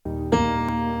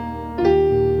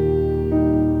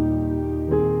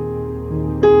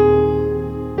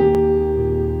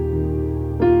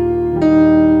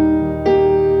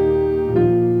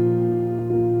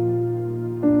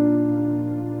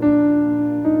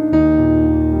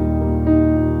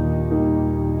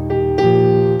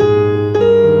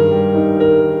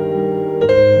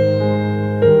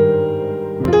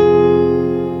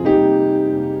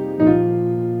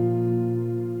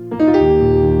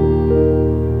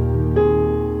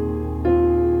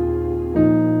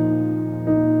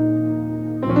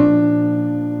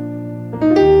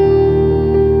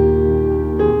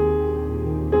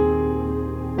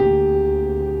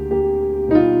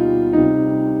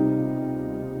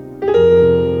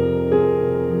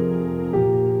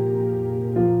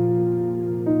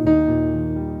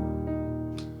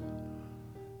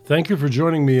Thank you for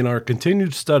joining me in our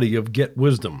continued study of Get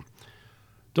Wisdom.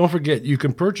 Don't forget, you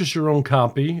can purchase your own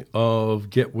copy of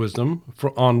Get Wisdom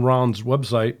on Ron's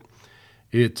website.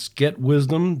 It's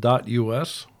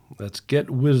getwisdom.us. That's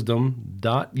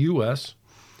getwisdom.us.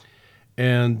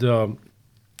 And I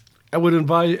would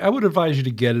advise you to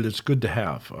get it. It's good to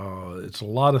have. It's a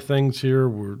lot of things here.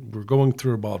 We're going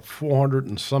through about 400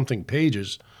 and something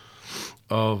pages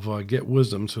of Get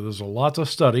Wisdom, so there's a lot to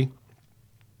study.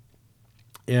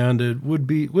 And it would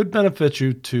benefit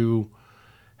you to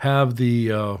have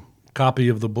the copy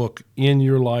of the book in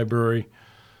your library,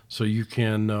 so you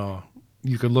can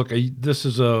look. This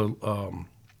is a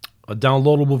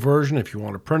downloadable version. If you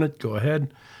want to print it, go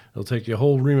ahead. It'll take you a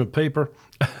whole ream of paper,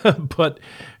 but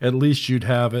at least you'd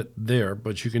have it there.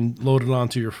 But you can load it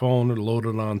onto your phone or load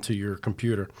it onto your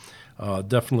computer.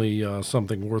 Definitely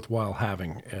something worthwhile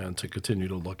having and to continue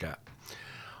to look at.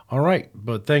 All right,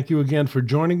 but thank you again for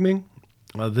joining me.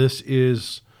 This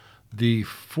is the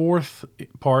fourth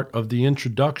part of the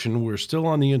introduction. We're still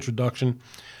on the introduction.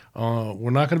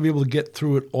 We're not going to be able to get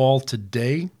through it all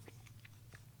today,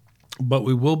 but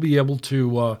we will be able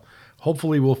to,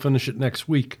 hopefully we'll finish it next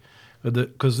week,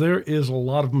 because there is a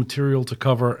lot of material to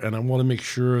cover, and I want to make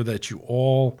sure that you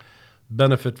all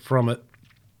benefit from it.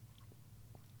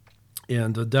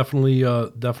 And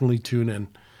definitely tune in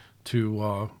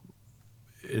to,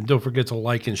 and don't forget to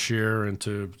like and share and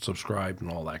to subscribe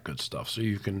and all that good stuff so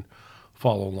you can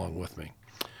follow along with me.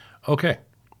 Okay,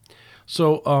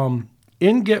 so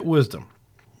in Get Wisdom,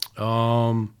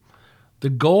 the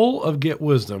goal of Get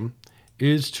Wisdom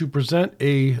is to present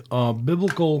a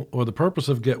biblical, or the purpose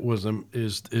of Get Wisdom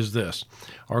is this.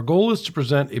 Our goal is to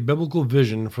present a biblical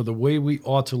vision for the way we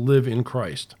ought to live in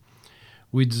Christ.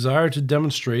 We desire to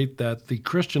demonstrate that the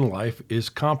Christian life is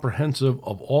comprehensive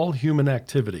of all human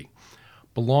activity,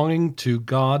 belonging to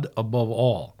God above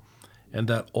all, and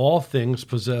that all things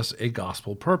possess a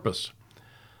gospel purpose.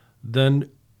 Then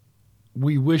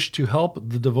we wish to help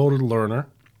the devoted learner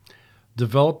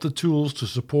develop the tools to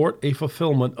support a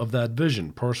fulfillment of that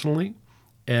vision personally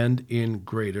and in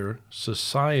greater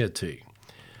society.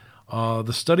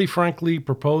 The study frankly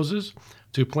proposes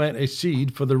to plant a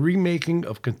seed for the remaking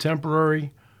of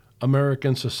contemporary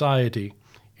American society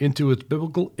into its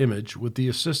biblical image with the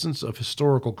assistance of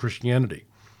historical Christianity.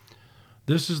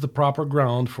 This is the proper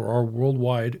ground for our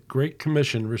worldwide Great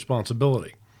Commission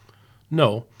responsibility.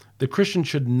 No, the Christian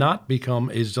should not become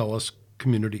a zealous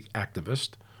community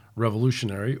activist,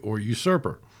 revolutionary, or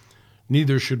usurper.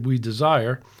 Neither should we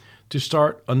desire to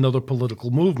start another political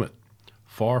movement.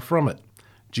 Far from it.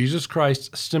 Jesus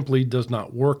Christ simply does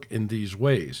not work in these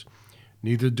ways.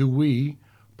 Neither do we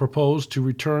propose to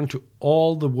return to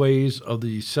all the ways of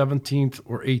the 17th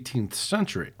or 18th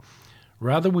century.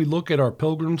 Rather, we look at our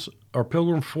pilgrim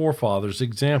forefathers'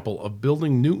 example of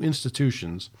building new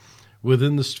institutions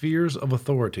within the spheres of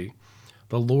authority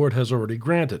the Lord has already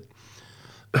granted.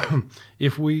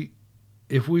 If we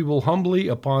will humbly,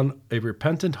 upon a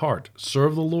repentant heart,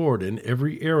 serve the Lord in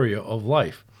every area of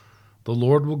life, the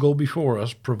Lord will go before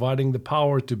us, providing the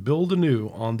power to build anew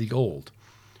on the old.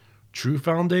 True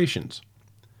foundations.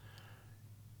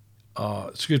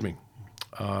 Got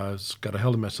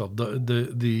ahead of myself.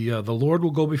 The Lord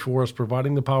will go before us,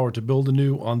 providing the power to build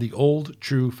anew on the old,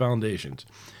 true foundations.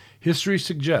 History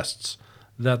suggests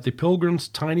that the Pilgrims'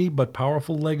 tiny but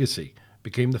powerful legacy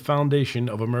became the foundation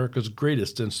of America's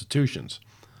greatest institutions: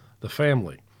 the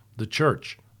family, the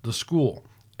church, the school,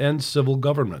 and civil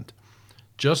government.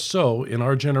 Just so, in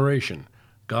our generation,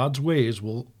 God's ways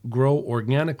will grow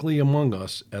organically among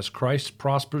us as Christ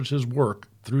prospers his work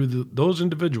through those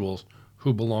individuals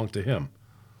who belong to him.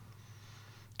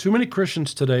 Too many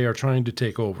Christians today are trying to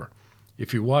take over.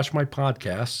 If you watch my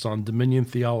podcasts on Dominion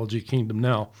Theology Kingdom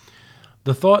Now,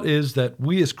 the thought is that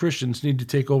we as Christians need to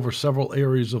take over several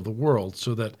areas of the world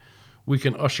so that we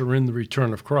can usher in the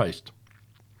return of Christ.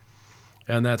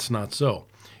 And that's not so.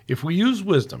 If we use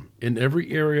wisdom in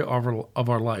every area of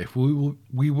our life,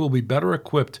 we will be better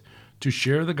equipped to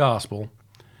share the gospel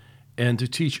and to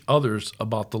teach others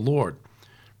about the Lord.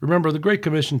 Remember, the Great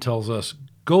Commission tells us,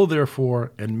 "Go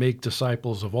therefore and make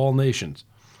disciples of all nations,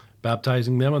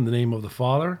 baptizing them in the name of the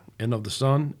Father and of the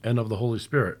Son and of the Holy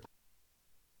Spirit."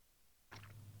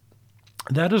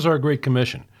 That is our Great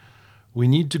Commission. We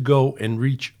need to go and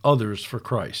reach others for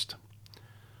Christ.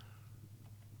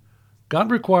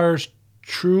 God requires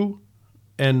true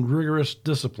and rigorous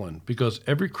discipline because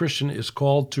every Christian is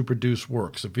called to produce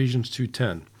works, Ephesians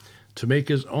 2:10, to make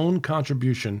his own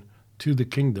contribution to the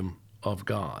kingdom of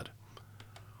God.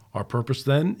 Our purpose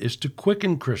then is to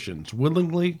quicken Christians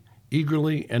willingly,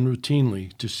 eagerly, and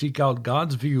routinely to seek out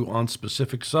God's view on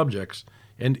specific subjects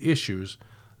and issues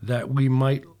that we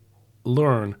might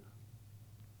learn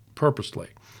purposely.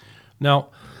 Now,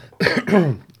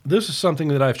 this is something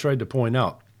that I've tried to point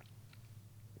out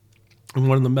in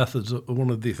one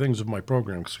of the things of my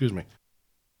program, excuse me.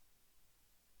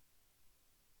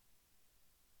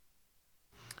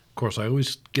 Of course, I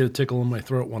always get a tickle in my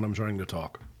throat when I'm trying to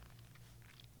talk.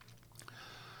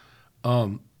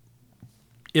 In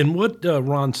what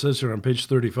Ron says here on page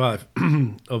 35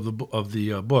 of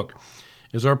the book,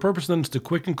 is our purpose then is to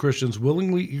quicken Christians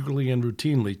willingly, eagerly, and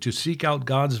routinely to seek out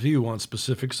God's view on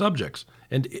specific subjects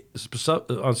and issues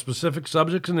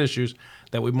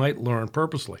that we might learn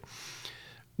purposely.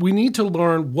 We need to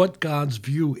learn what God's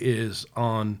view is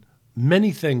on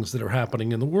many things that are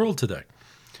happening in the world today.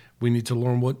 We need to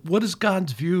learn what is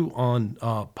God's view on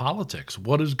politics?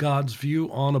 What is God's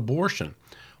view on abortion?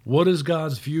 What is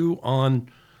God's view on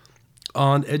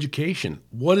education?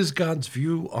 What is God's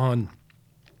view on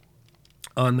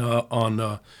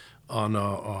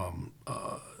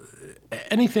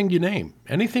anything you name,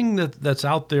 anything that's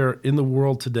out there in the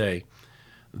world today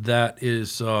that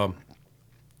is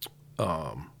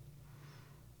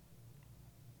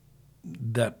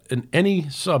that in any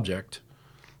subject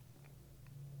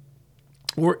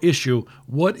or issue,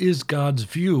 what is God's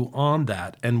view on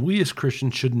that? And we as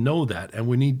Christians should know that, and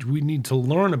we need to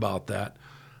learn about that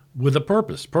with a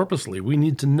purpose, purposely. We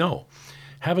need to know.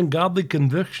 Having godly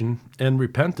conviction and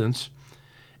repentance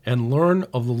and learn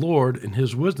of the Lord and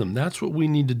his wisdom. That's what we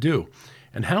need to do.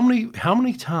 And how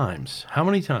many times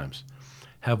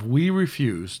have we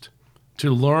refused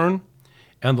to learn,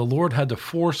 and the Lord had to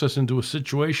force us into a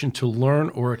situation to learn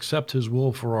or accept his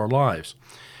will for our lives?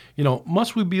 You know,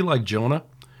 must we be like Jonah,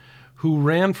 who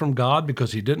ran from God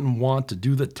because he didn't want to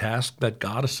do the task that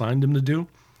God assigned him to do?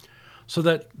 So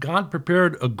that God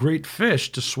prepared a great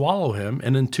fish to swallow him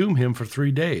and entomb him for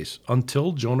 3 days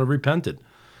until Jonah repented.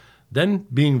 Then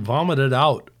being vomited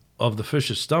out of the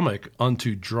fish's stomach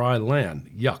unto dry land.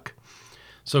 Yuck.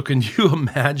 So can you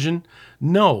imagine?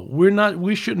 No,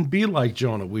 we shouldn't be like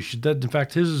Jonah. We should, in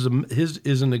fact, his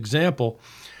is an example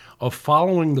of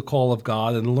following the call of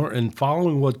God and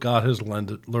following what God has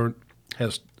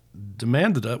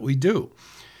demanded that we do,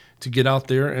 to get out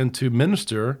there and to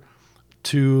minister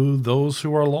to those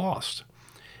who are lost.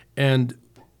 And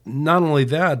not only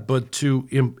that, but to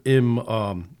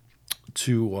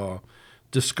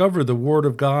discover the Word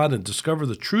of God and discover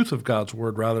the truth of God's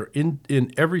Word, rather,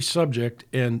 in every subject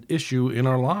and issue in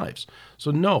our lives. So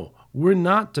no, we're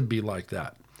not to be like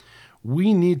that.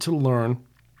 We need to learn.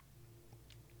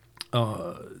 That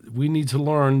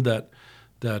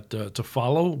to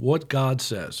follow what God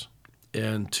says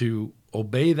and to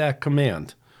obey that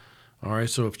command. All right.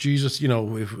 So if Jesus,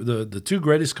 if the two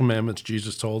greatest commandments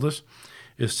Jesus told us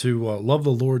is to love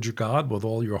the Lord your God with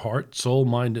all your heart, soul,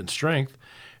 mind, and strength.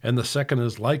 And the second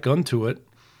is like unto it,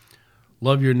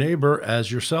 love your neighbor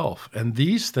as yourself. And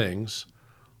these things,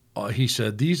 he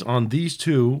said, on these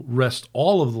two rest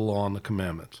all of the law and the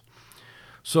commandments.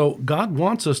 So God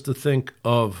wants us to think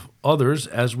of others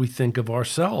as we think of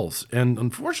ourselves. And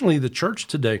unfortunately, the church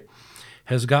today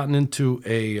has gotten into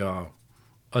a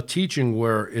teaching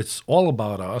where it's all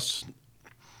about us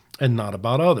and not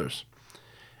about others.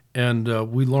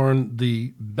 And we learn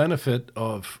the benefit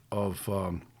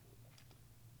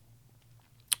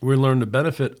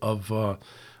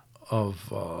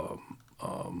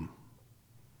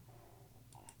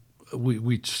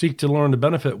we seek to learn the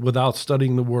benefit without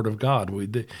studying the Word of God.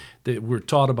 We're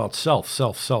taught about self.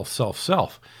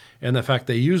 And in fact,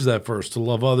 they use that verse to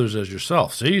love others as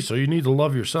yourself. See, so you need to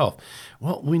love yourself.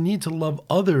 Well, we need to love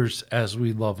others as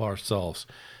we love ourselves.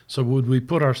 So would we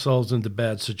put ourselves into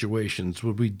bad situations?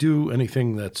 Would we do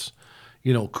anything that's,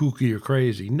 kooky or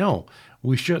crazy? No,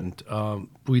 we shouldn't.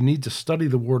 We need to study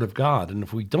the Word of God. And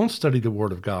if we don't study the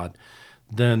Word of God,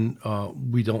 then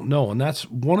we don't know. And that's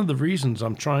one of the reasons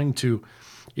I'm trying to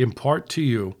impart to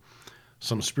you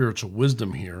some spiritual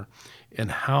wisdom here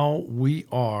and how we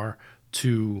are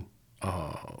to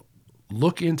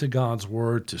look into God's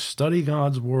Word, to study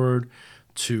God's Word,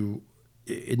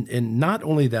 and not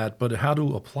only that, but how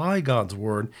to apply God's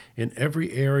Word in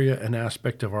every area and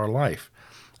aspect of our life.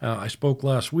 I spoke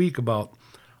last week about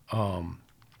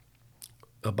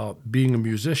being a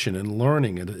musician and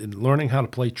learning how to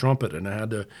play trumpet, and I had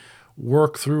to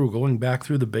work through going back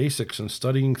through the basics and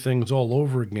studying things all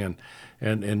over again,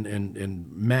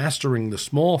 and mastering the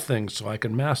small things so I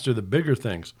can master the bigger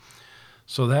things.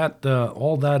 So that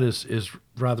all that is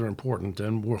rather important,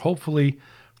 and we're hopefully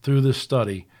through this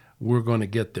study we're going to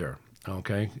get there.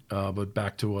 Okay, but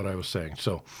back to what I was saying.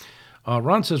 So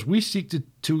Ron says we seek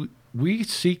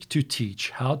to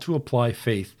teach how to apply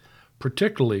faith,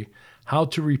 particularly how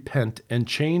to repent and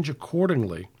change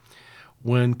accordingly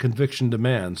when conviction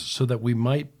demands, so that we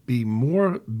might be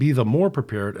the more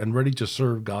prepared and ready to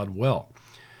serve God well.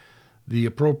 The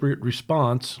appropriate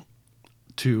response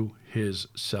to his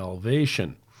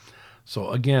salvation. So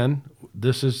again,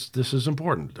 this is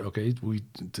important. Okay,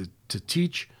 to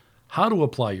teach how to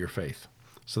apply your faith.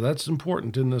 So that's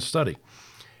important in this study,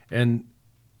 and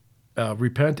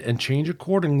repent and change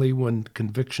accordingly when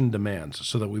conviction demands,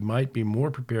 so that we might be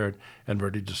more prepared and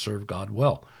ready to serve God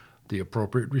well. The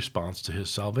appropriate response to his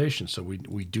salvation. So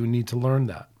we do need to learn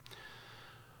that.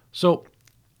 So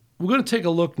we're going to take a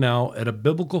look now at a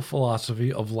biblical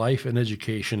philosophy of life and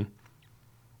education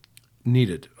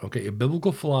needed. Okay, a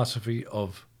biblical philosophy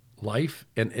of life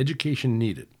and education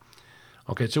needed.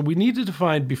 Okay, so we need to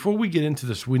define, before we get into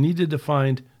this, we need to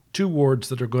define two words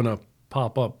that are going to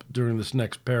pop up during this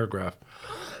next paragraph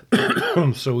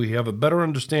so we have a better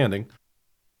understanding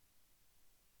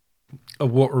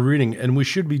of what we're reading. And we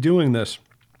should be doing this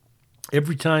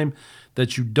every time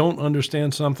that you don't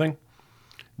understand something,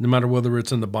 no matter whether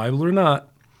it's in the Bible or not.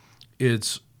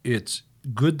 It's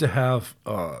good to have,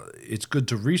 it's good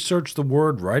to research the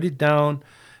word, write it down,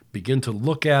 begin to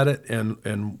look at it,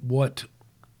 and what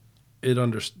it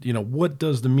what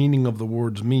does the meaning of the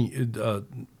words mean?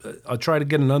 I'll try to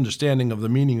get an understanding of the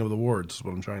meaning of the words, is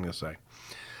what I'm trying to say.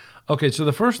 Okay, so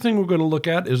the first thing we're going to look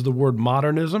at is the word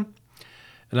modernism.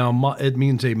 Now, it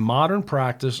means a modern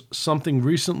practice, something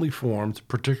recently formed,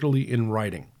 particularly in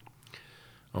writing.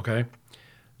 Okay?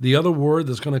 The other word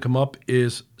that's going to come up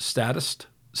is statist.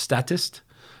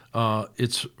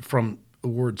 It's from the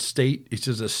word state. It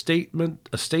says a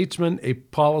statesman, a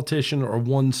politician, or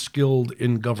one skilled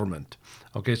in government.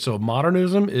 Okay, so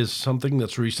modernism is something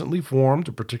that's recently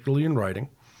formed, particularly in writing,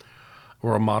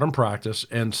 or a modern practice,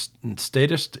 and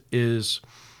statist is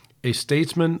a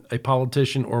statesman, a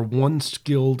politician, or one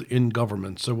skilled in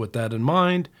government. So with that in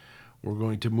mind, we're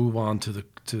going to move on to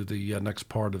the next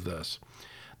part of this.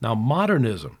 Now,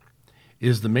 modernism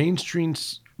is the mainstream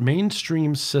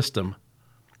system.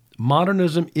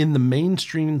 Modernism in the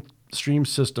mainstream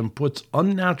system puts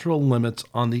unnatural limits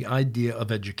on the idea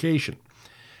of education.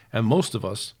 And most of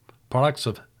us, products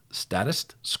of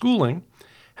statist schooling,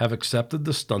 have accepted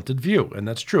the stunted view. And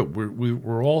that's true.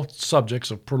 We're all subjects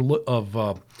of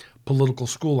political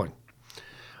schooling,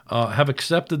 have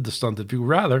accepted the stunted view.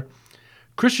 Rather,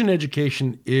 Christian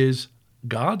education is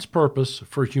God's purpose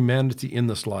for humanity in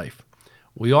this life.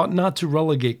 We ought not to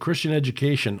relegate Christian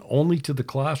education only to the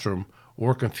classroom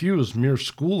or confuse mere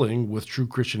schooling with true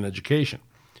Christian education.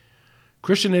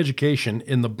 Christian education,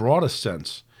 in the broadest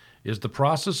sense, is the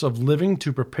process of living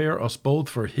to prepare us both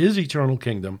for His eternal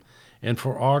kingdom and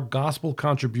for our gospel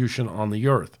contribution on the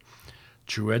earth.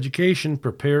 True education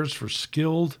prepares for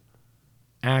skilled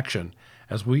action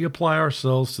as we apply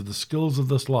ourselves to the skills of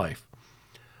this life.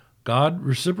 God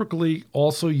reciprocally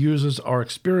also uses our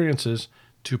experiences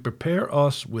to prepare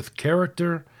us with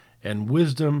character and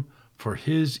wisdom for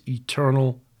His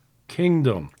eternal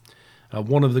kingdom.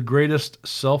 One of the greatest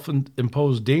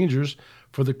self-imposed dangers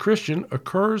for the Christian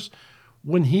occurs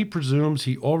when he presumes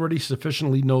he already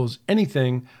sufficiently knows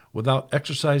anything without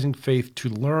exercising faith to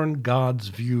learn God's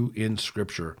view in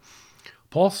Scripture.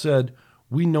 Paul said,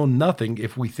 "We know nothing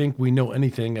if we think we know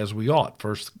anything as we ought,"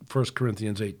 1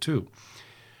 Corinthians 8:2.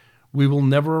 We will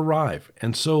never arrive,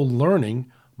 and so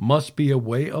learning must be a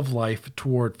way of life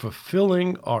toward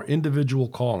fulfilling our individual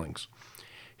callings.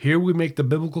 Here we make the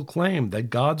biblical claim that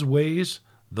God's ways,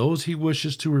 those He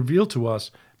wishes to reveal to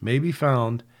us, may be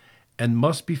found and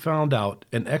must be found out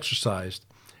and exercised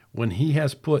when He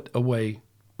has put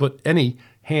any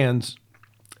hands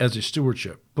as a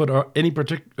stewardship. I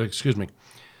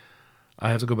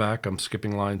have to go back. I'm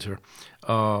skipping lines here.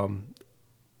 So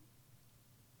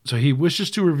He wishes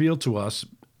to reveal to us,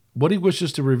 what He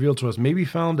wishes to reveal to us may be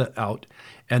found out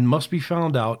and must be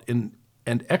found out and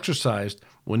exercised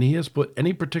when He has put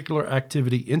any particular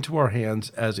activity into our hands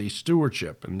as a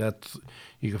stewardship. And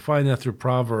you can find that through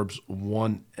Proverbs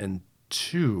 1 and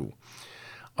 2.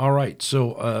 All right,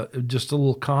 so just a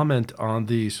little comment on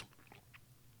these.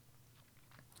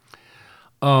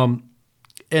 And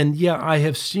yeah, I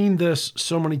have seen this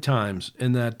so many times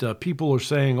in that people are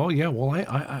saying, "Oh yeah, well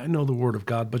I know the Word of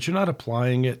God," but you're not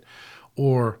applying it,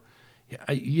 or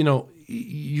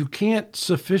you can't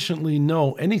sufficiently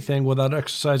know anything without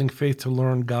exercising faith to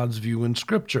learn God's view in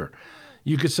Scripture.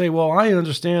 You could say, "Well, I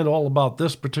understand all about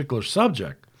this particular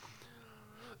subject,"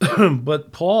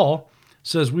 but Paul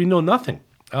says we know nothing.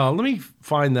 Let me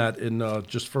find that in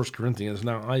just 1 Corinthians.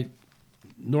 Now, I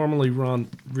normally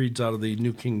reads out of the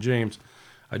New King James.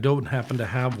 I don't happen to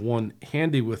have one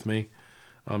handy with me.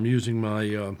 I'm using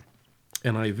my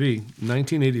NIV,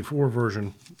 1984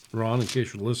 version, Ron, in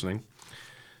case you're listening.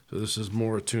 So this is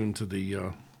more attuned to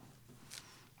the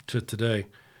to today.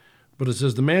 But it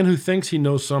says, the man who thinks he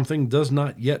knows something does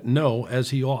not yet know as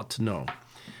he ought to know.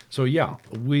 So yeah,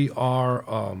 we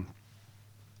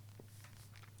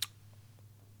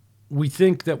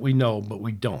think that we know, but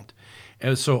we don't.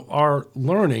 And so our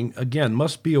learning, again,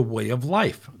 must be a way of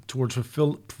life towards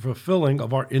fulfilling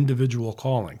of our individual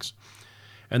callings.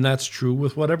 And that's true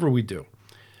with whatever we do.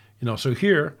 So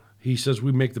here he says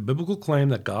we make the biblical claim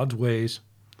that God's ways,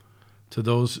 to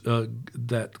those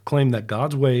that claim that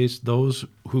God's ways, those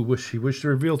who he wished to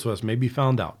reveal to us, may be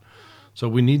found out. So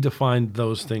we need to find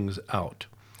those things out.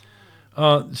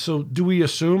 So do we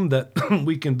assume that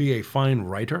we can be a fine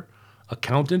writer,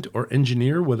 accountant, or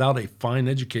engineer without a fine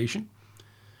education?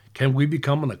 Can we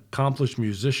become an accomplished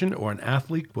musician or an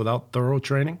athlete without thorough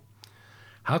training?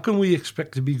 How can we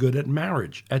expect to be good at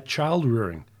marriage, at child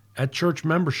rearing, at church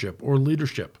membership or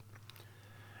leadership,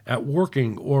 at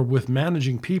working or with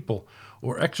managing people,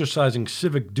 or exercising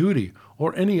civic duty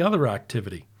or any other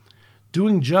activity,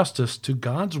 doing justice to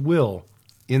God's will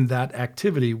in that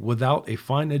activity without a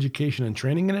fine education and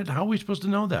training in it? How are we supposed to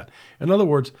know that? In other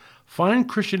words, fine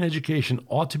Christian education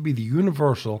ought to be the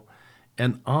universal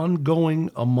and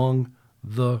ongoing among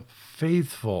the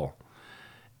faithful.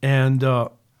 And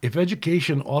if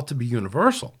education ought to be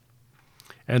universal,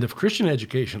 and if Christian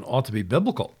education ought to be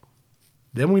biblical,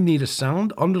 then we need a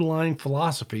sound underlying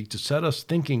philosophy to set us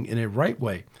thinking in a right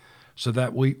way, so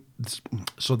that we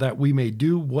may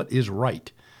do what is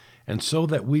right, and so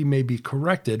that we may be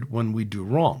corrected when we do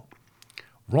wrong.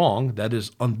 Wrong, that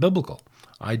is unbiblical,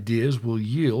 ideas will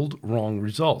yield wrong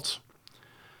results.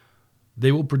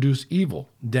 They will produce evil,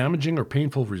 damaging, or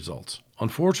painful results.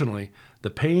 Unfortunately, the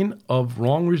pain of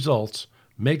wrong results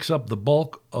makes up the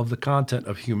bulk of the content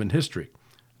of human history.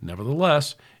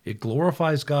 Nevertheless, it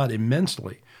glorifies God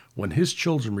immensely when his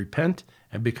children repent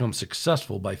and become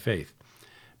successful by faith.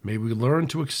 May we learn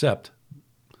to accept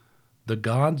the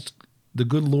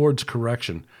good Lord's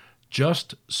correction,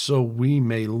 just so we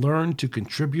may learn to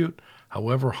contribute,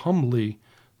 however humbly,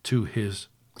 to his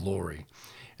glory.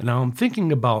 And now I'm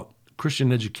thinking about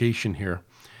Christian education here,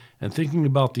 and thinking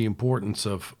about the importance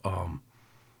of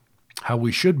how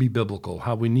we should be biblical,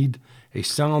 how we need a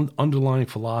sound underlying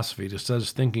philosophy to set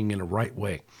us thinking in a right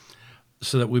way,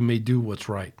 so that we may do what's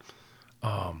right.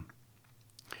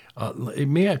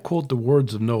 May I quote the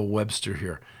words of Noah Webster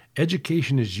here?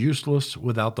 Education is useless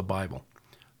without the Bible.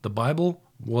 The Bible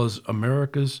was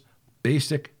America's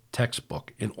basic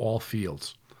textbook in all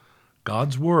fields.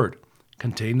 God's Word,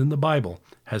 contained in the Bible,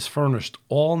 has furnished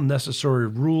all necessary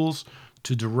rules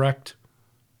to direct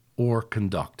or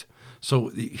conduct. So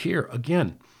here,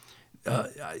 again,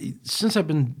 since I've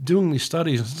been doing these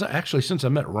studies, since I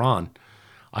met Ron,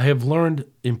 I have learned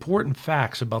important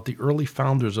facts about the early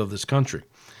founders of this country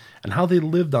and how they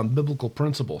lived on biblical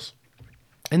principles.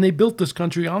 And they built this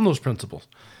country on those principles.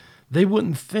 They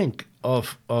wouldn't think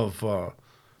of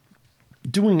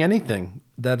doing anything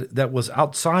that was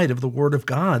outside of the Word of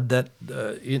God that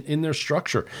in their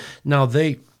structure. Now,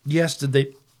 did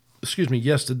they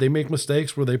make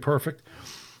mistakes? Were they perfect?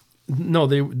 No,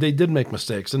 they did make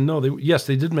mistakes. And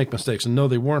they did make mistakes. And no,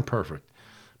 they weren't perfect,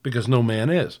 because no man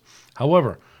is.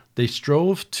 However, they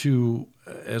strove to,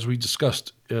 as we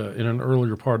discussed in an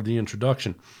earlier part of the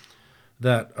introduction,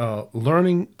 that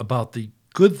learning about the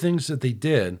good things that they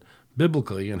did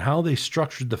biblically and how they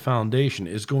structured the foundation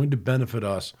is going to benefit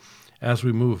us as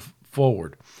we move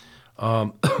forward.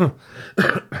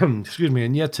 Excuse me.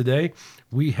 And yet today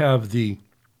we have the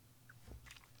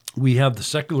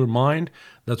secular mind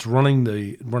that's running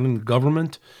the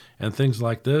government and things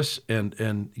like this,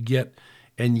 and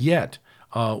yet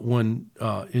when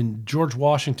in George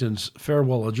Washington's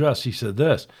farewell address, he said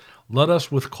this: "Let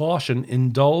us with caution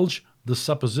indulge the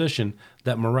supposition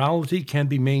that morality can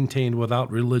be maintained without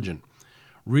religion.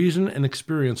 Reason and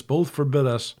experience both forbid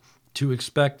us to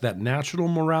expect that natural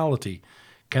morality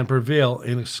can prevail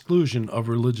in exclusion of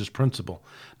religious principle."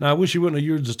 Now, I wish he wouldn't have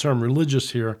used the term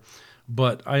religious here,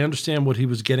 but I understand what he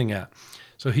was getting at.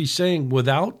 So he's saying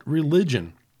without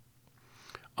religion,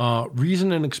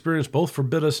 reason and experience both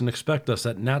forbid us and expect us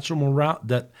that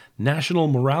national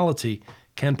morality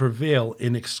can prevail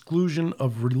in exclusion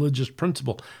of religious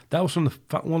principle. That was from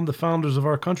one of the founders of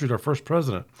our country, our first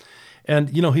president. And,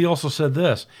 he also said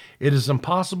this: "It is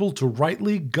impossible to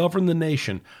rightly govern the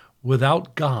nation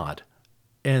without God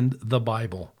and the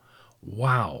Bible."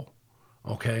 Wow.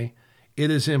 Okay. It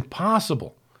is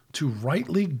impossible to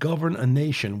rightly govern a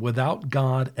nation without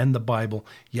God and the Bible.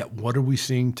 Yet what are we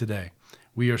seeing today?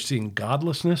 We are seeing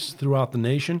godlessness throughout the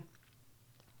nation.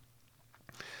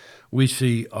 We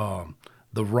see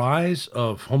the rise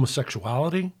of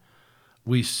homosexuality.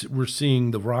 We're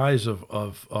seeing the rise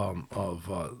of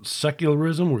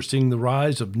secularism. We're seeing the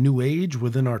rise of New Age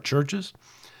within our churches.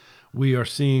 We are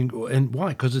seeing, and why?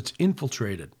 Because it's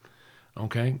infiltrated.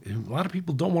 Okay, a lot of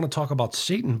people don't want to talk about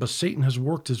Satan, but Satan has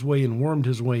worked his way and wormed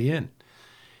his way in,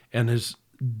 and has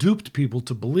duped people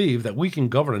to believe that we can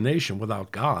govern a nation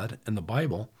without God and the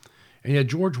Bible. And yet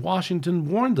George Washington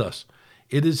warned us,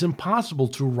 it is impossible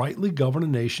to rightly govern a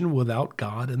nation without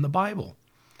God and the Bible.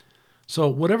 So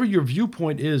whatever your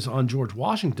viewpoint is on George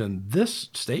Washington, this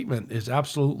statement is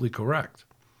absolutely correct.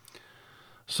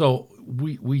 So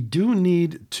we do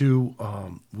need to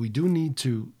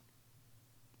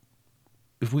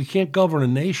if we can't govern a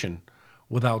nation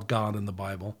without God and the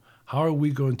Bible, how are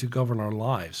we going to govern our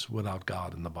lives without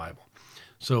God and the Bible?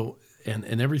 So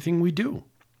and everything we do.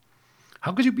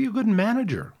 How could you be a good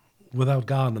manager without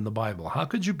God and the Bible? How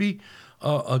could you be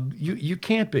you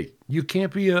can't be. You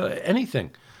can't be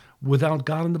anything without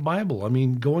God and the Bible. I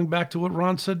mean, going back to what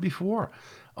Ron said before,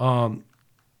 we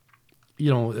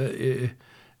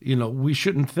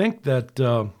shouldn't think that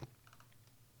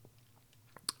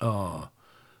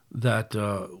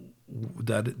that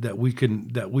we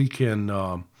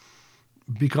can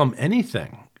become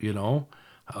anything.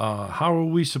 How are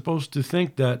we supposed to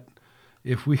think that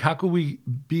how could we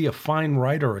be a fine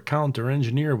writer, accountant, or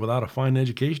engineer without a fine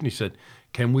education? He said,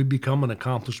 can we become an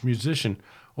accomplished musician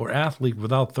or athlete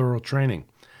without thorough training?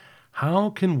 How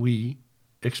can we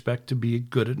expect to be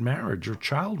good at marriage or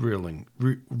child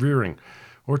rearing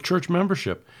or church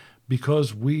membership?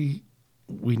 Because we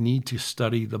need to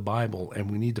study the Bible, and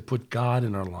we need to put God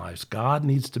in our lives. God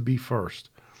needs to be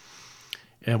first.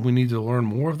 And we need to learn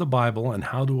more of the Bible and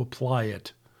how to apply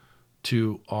it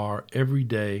to our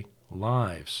everyday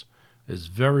lives. Is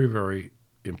very, very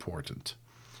important.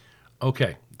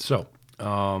 Okay, so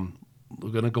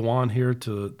we're going to go on here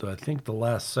to, I think, the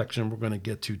last section we're going to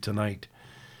get to tonight,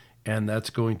 and that's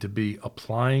going to be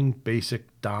applying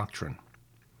basic doctrine.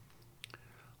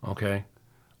 Okay?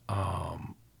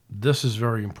 This is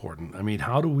very important. I mean,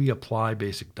 how do we apply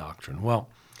basic doctrine? Well,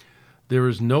 there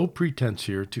is no pretense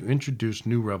here to introduce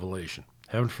new revelation.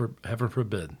 Heaven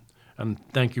forbid. And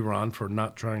thank you, Ron, for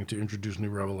not trying to introduce new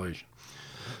revelation.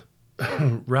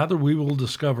 Rather, we will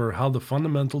discover how the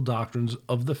fundamental doctrines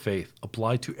of the faith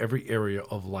apply to every area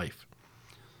of life.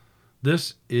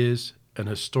 This is an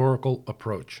historical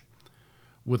approach,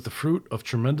 with the fruit of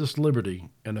tremendous liberty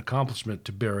and accomplishment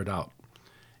to bear it out.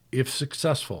 If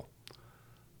successful,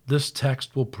 this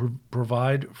text will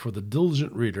provide for the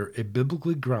diligent reader a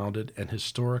biblically grounded and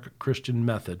historic Christian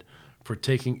method for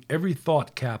taking every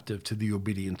thought captive to the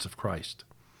obedience of Christ.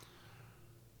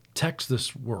 Test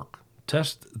this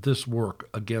work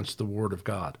against the Word of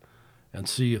God and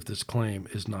see if this claim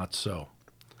is not so.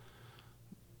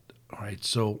 All right,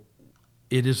 so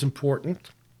it is important,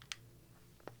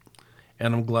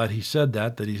 and I'm glad he said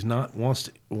that he's not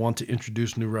want to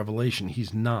introduce new revelation.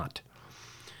 He's not.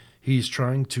 He's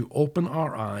trying to open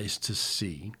our eyes to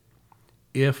see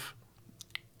if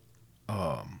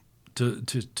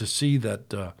to see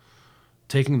that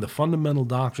taking the fundamental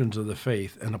doctrines of the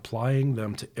faith and applying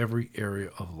them to every area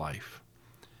of life.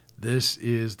 This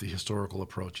is the historical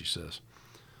approach, he says.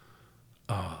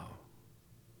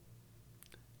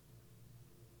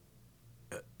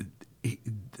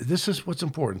 This is what's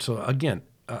important. So again,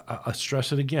 I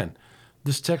stress it again.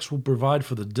 This text will provide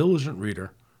for the diligent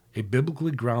reader a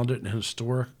biblically grounded and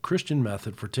historic Christian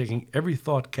method for taking every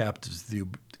thought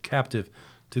captive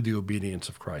to the obedience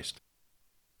of Christ.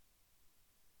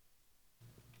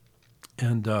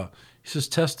 And he says,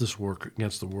 test this work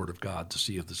against the Word of God to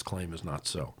see if this claim is not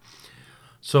so.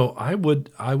 So I would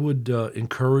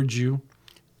encourage you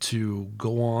to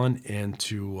go on and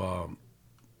to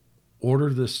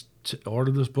order this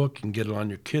book and get it on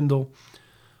your Kindle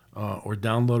or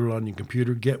download it on your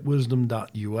computer.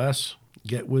 GetWisdom.us.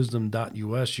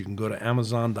 GetWisdom.us. You can go to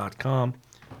Amazon.com.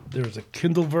 There's a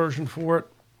Kindle version for it,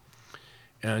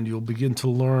 and you'll begin to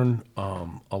learn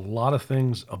a lot of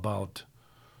things about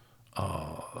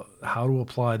how to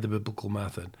apply the biblical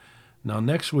method. Now,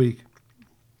 next week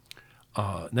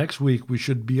we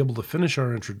should be able to finish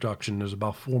our introduction. There's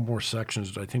about 4 more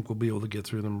sections. I think we'll be able to get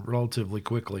through them relatively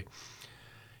quickly,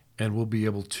 and we'll be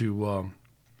able to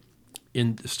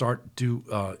start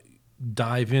to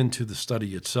dive into the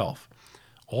study itself.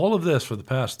 All of this for the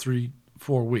past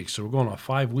 3-4 weeks. So we're going on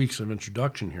 5 weeks of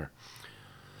introduction here.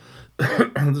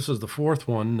 This is the 4th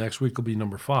one. Next week will be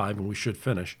number 5, and we should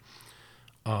finish.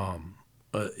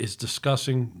 Is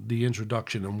discussing the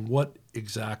introduction and what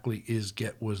exactly is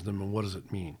Get Wisdom and what does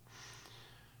it mean.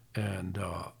 And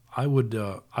I would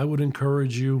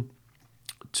encourage you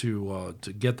to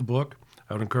get the book.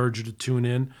 I would encourage you to tune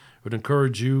in. I would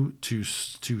encourage you to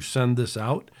send this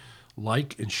out,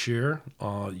 like and share.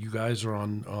 You guys are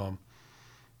on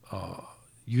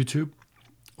YouTube.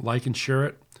 Like and share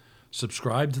it.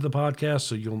 Subscribe to the podcast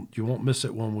so you won't miss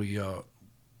it when we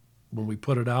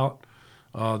put it out.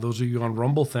 Those of you on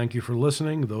Rumble, thank you for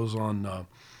listening. Those on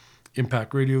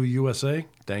Impact Radio USA,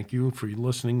 thank you for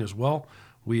listening as well.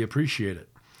 We appreciate it.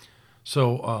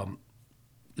 So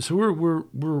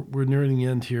we're nearing the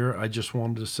end here. I just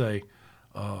wanted to say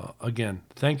again,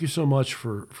 thank you so much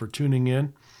for tuning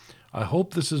in. I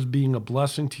hope this is being a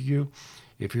blessing to you.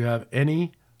 If you have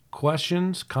any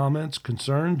questions, comments,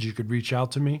 concerns, you could reach out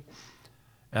to me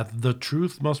at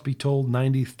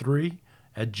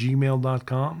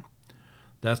thetruthmustbetold93@gmail.com.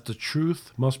 That's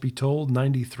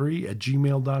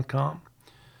thetruthmustbetold93@gmail.com.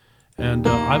 And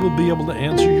I will be able to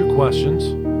answer your questions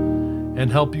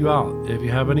and help you out if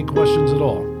you have any questions at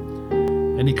all,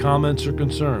 any comments or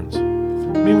concerns.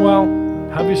 Meanwhile,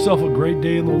 have yourself a great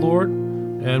day in the Lord,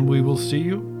 and we will see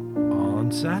you on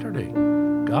Saturday.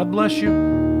 God bless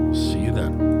you. See you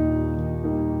then.